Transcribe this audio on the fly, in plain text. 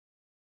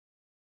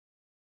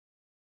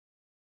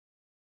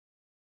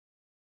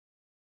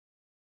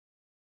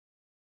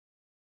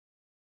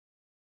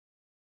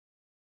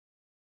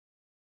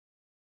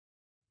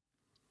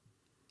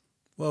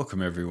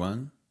Welcome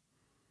everyone.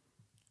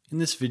 In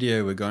this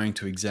video we're going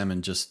to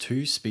examine just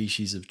two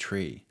species of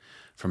tree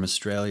from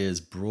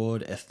Australia's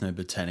broad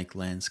ethnobotanic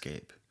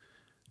landscape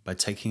by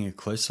taking a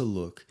closer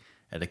look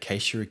at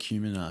Acacia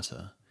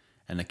acuminata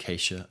and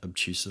Acacia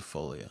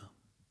obtusifolia.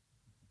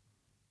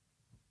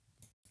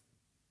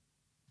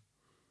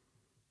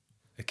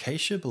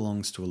 Acacia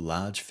belongs to a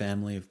large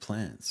family of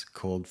plants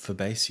called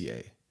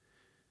Fabaceae,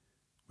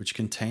 which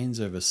contains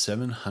over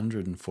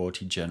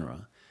 740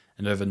 genera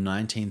and over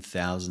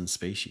 19,000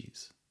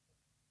 species.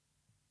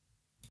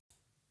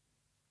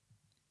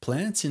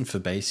 Plants in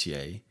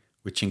Fabaceae,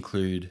 which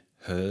include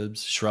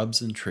herbs,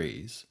 shrubs and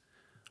trees,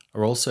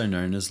 are also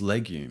known as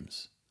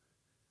legumes.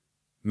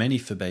 Many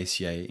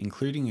Fabaceae,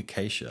 including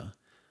Acacia,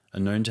 are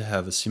known to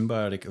have a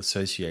symbiotic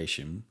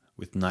association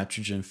with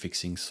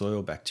nitrogen-fixing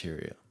soil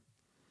bacteria.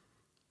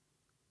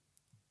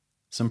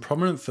 Some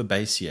prominent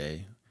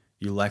Fabaceae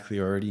you likely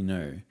already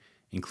know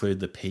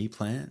include the pea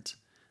plant,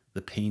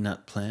 the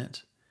peanut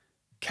plant,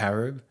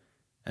 carob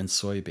and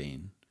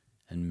soybean,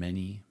 and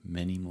many,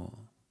 many more.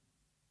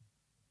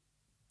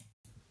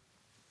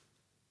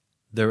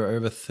 There are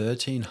over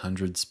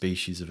 1,300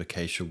 species of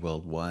acacia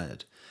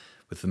worldwide,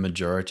 with the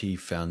majority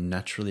found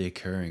naturally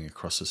occurring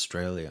across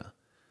Australia,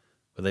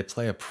 where they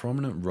play a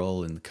prominent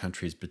role in the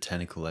country's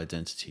botanical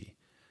identity,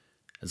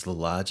 as the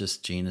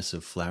largest genus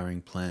of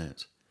flowering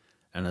plant,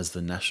 and as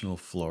the national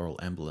floral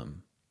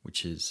emblem,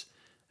 which is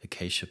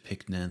Acacia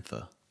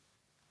pycnantha.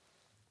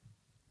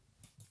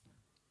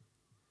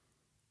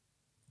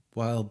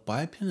 While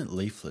bipinnate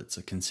leaflets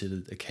are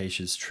considered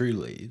acacia's true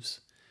leaves,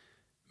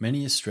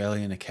 many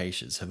Australian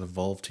acacias have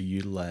evolved to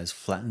utilise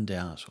flattened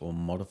out or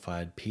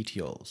modified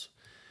petioles,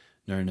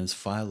 known as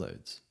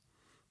phyllodes,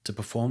 to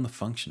perform the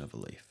function of a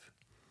leaf,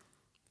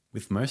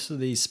 with most of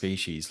these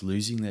species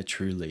losing their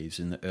true leaves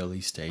in the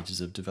early stages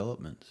of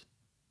development.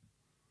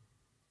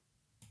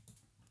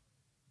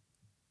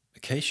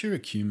 Acacia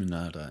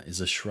acuminata is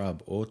a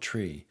shrub or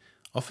tree,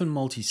 often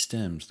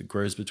multi-stemmed, that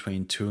grows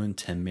between 2 and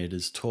 10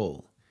 metres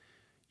tall,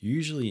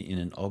 usually in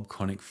an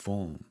obconic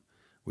form,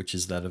 which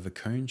is that of a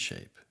cone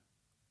shape.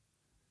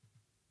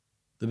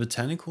 The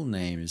botanical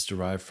name is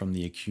derived from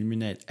the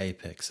acuminate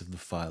apex of the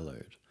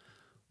phylode,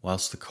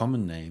 whilst the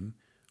common name,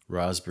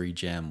 raspberry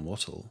jam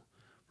wattle,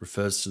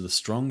 refers to the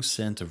strong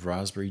scent of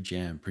raspberry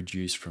jam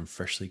produced from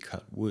freshly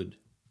cut wood.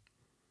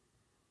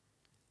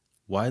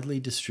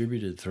 Widely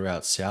distributed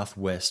throughout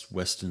southwest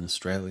Western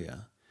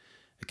Australia,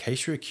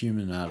 Acacia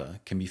acuminata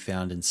can be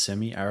found in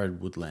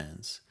semi-arid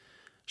woodlands,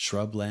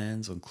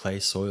 shrublands on clay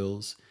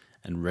soils,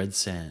 and red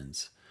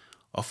sands,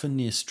 often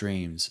near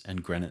streams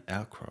and granite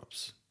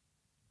outcrops.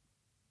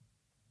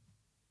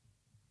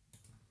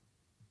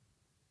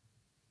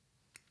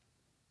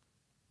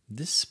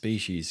 This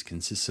species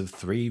consists of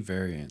 3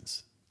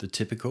 variants: the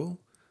typical,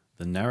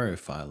 the narrow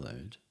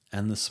phylode,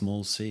 and the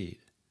small seed.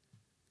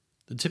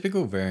 The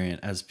typical variant,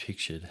 as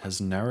pictured, has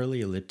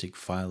narrowly elliptic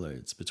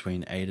phyllodes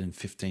between 8 and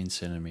 15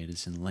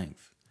 centimetres in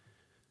length,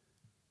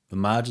 the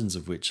margins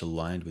of which are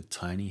lined with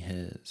tiny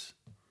hairs.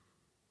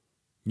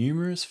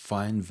 Numerous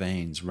fine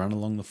veins run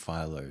along the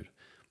phylode,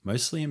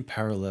 mostly in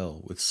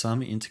parallel with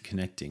some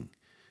interconnecting,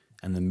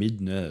 and the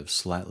mid-nerve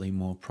slightly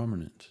more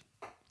prominent.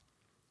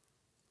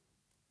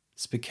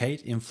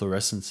 Spicate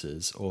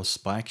inflorescences, or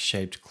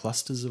spike-shaped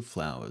clusters of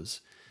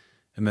flowers,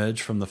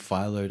 emerge from the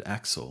phylode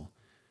axil,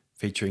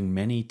 featuring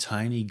many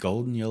tiny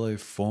golden yellow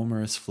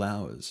formorous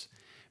flowers,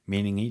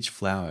 meaning each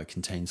flower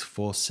contains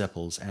 4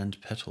 sepals and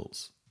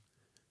petals.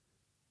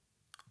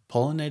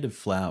 Pollinated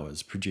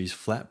flowers produce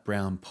flat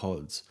brown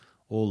pods,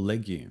 or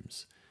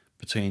legumes,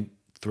 between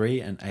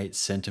 3 and 8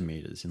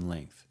 centimetres in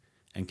length,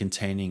 and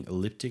containing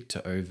elliptic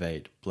to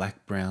ovate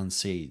black-brown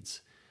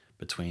seeds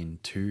between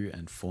 2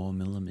 and 4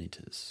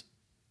 millimetres.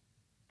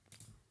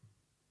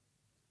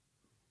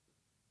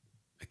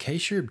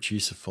 Acacia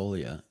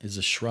obtusifolia is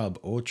a shrub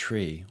or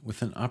tree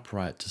with an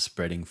upright to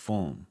spreading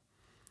form.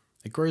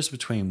 It grows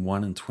between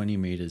 1 and 20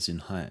 metres in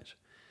height,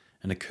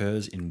 and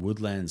occurs in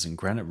woodlands and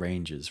granite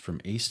ranges from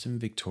eastern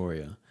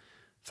Victoria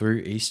through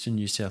eastern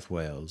New South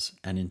Wales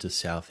and into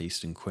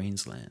southeastern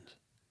Queensland.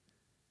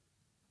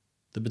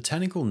 The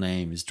botanical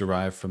name is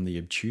derived from the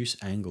obtuse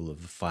angle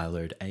of the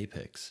phylode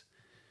apex,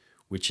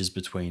 which is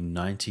between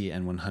 90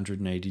 and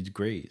 180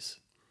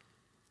 degrees.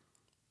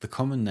 The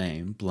common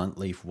name,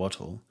 bluntleaf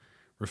wattle,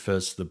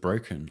 refers to the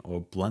broken or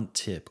blunt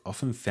tip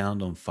often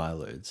found on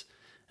phyllodes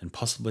and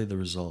possibly the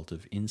result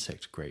of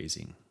insect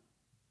grazing.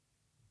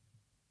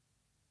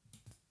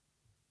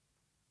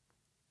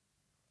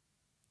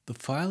 The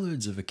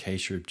phyllodes of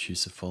Acacia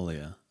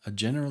obtusifolia are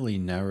generally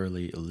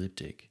narrowly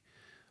elliptic,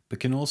 but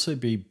can also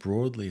be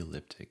broadly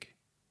elliptic,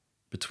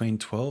 between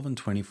 12 and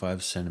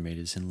 25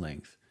 centimetres in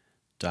length,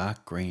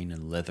 dark green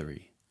and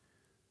leathery.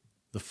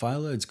 The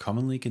phyllodes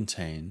commonly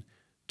contain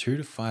 2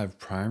 to 5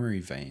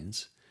 primary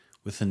veins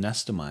with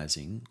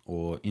anastomizing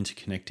or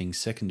interconnecting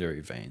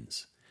secondary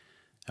veins,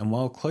 and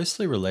while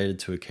closely related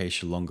to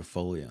Acacia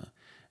longifolia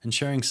and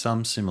sharing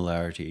some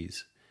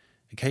similarities,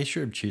 Acacia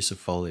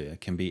obtusifolia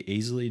can be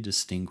easily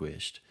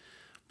distinguished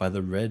by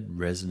the red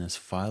resinous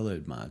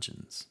phylloid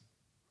margins.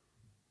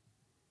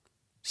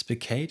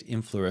 Spicate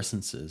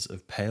inflorescences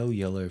of pale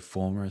yellow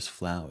formorous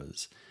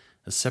flowers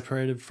are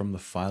separated from the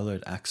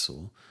phyllodes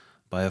axil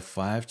by a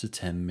 5 to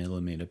 10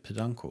 mm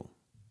peduncle.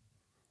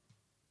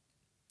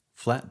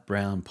 Flat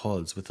brown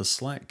pods with a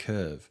slight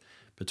curve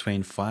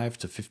between 5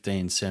 to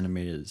 15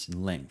 centimeters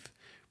in length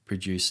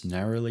produce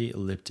narrowly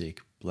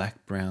elliptic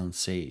black-brown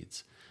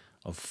seeds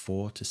of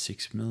 4 to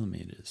 6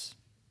 millimeters.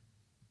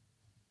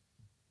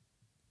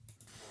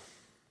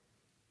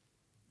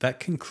 That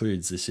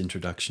concludes this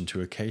introduction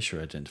to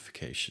acacia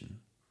identification.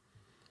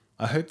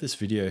 I hope this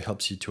video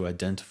helps you to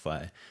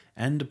identify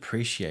and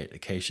appreciate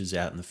acacias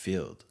out in the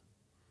field.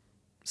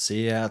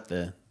 See you out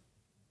there.